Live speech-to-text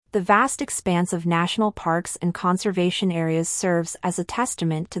The vast expanse of national parks and conservation areas serves as a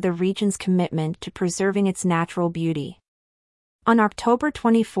testament to the region's commitment to preserving its natural beauty. On October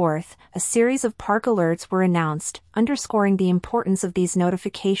 24, a series of park alerts were announced, underscoring the importance of these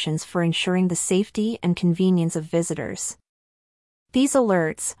notifications for ensuring the safety and convenience of visitors. These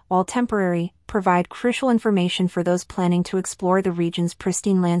alerts, while temporary, provide crucial information for those planning to explore the region's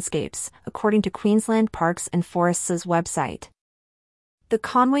pristine landscapes, according to Queensland Parks and Forests' website. The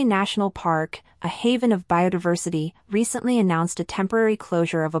Conway National Park, a haven of biodiversity, recently announced a temporary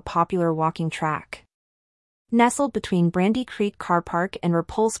closure of a popular walking track. Nestled between Brandy Creek Car Park and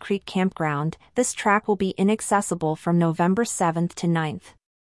Repulse Creek Campground, this track will be inaccessible from November 7 to 9.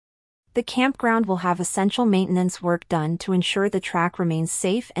 The campground will have essential maintenance work done to ensure the track remains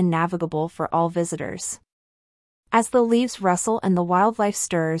safe and navigable for all visitors. As the leaves rustle and the wildlife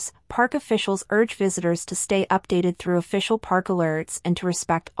stirs, park officials urge visitors to stay updated through official park alerts and to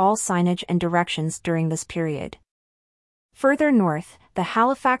respect all signage and directions during this period. Further north, the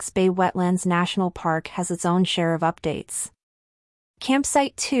Halifax Bay Wetlands National Park has its own share of updates.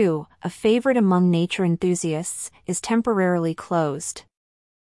 Campsite 2, a favorite among nature enthusiasts, is temporarily closed.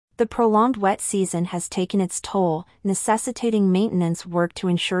 The prolonged wet season has taken its toll, necessitating maintenance work to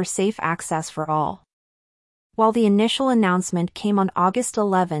ensure safe access for all. While the initial announcement came on August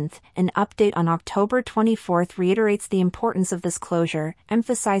 11, an update on October 24 reiterates the importance of this closure,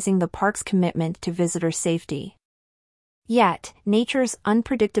 emphasizing the park's commitment to visitor safety. Yet, nature's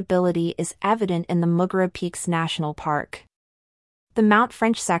unpredictability is evident in the Muggara Peaks National Park. The Mount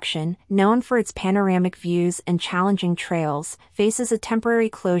French section, known for its panoramic views and challenging trails, faces a temporary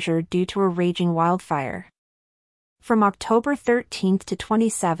closure due to a raging wildfire. From October 13 to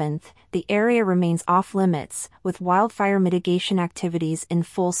 27, the area remains off-limits, with wildfire mitigation activities in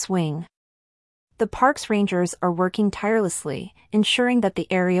full swing. The park's rangers are working tirelessly, ensuring that the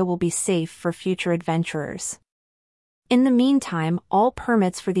area will be safe for future adventurers. In the meantime, all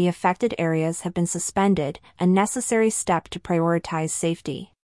permits for the affected areas have been suspended, a necessary step to prioritize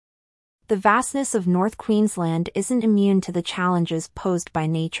safety. The vastness of North Queensland isn't immune to the challenges posed by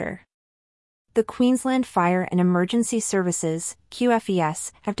nature. The Queensland Fire and Emergency Services,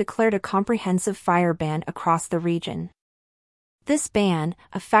 QFES, have declared a comprehensive fire ban across the region. This ban,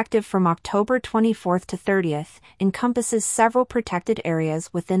 effective from October 24 to 30, encompasses several protected areas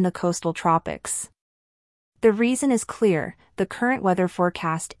within the coastal tropics. The reason is clear: the current weather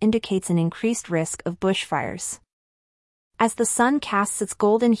forecast indicates an increased risk of bushfires. As the sun casts its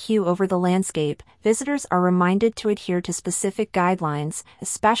golden hue over the landscape, visitors are reminded to adhere to specific guidelines,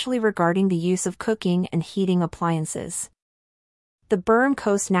 especially regarding the use of cooking and heating appliances. The Burrum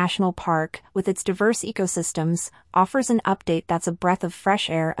Coast National Park, with its diverse ecosystems, offers an update that's a breath of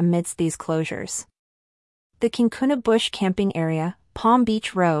fresh air amidst these closures. The Kinkuna Bush Camping Area, Palm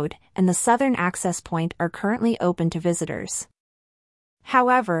Beach Road, and the Southern Access Point are currently open to visitors.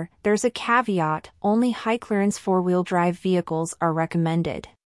 However, there's a caveat: only high-clearance four-wheel drive vehicles are recommended.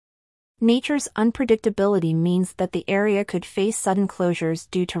 Nature's unpredictability means that the area could face sudden closures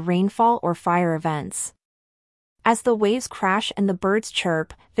due to rainfall or fire events. As the waves crash and the birds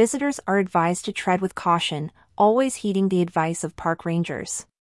chirp, visitors are advised to tread with caution, always heeding the advice of park rangers.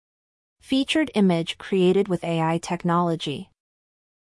 Featured image created with AI technology.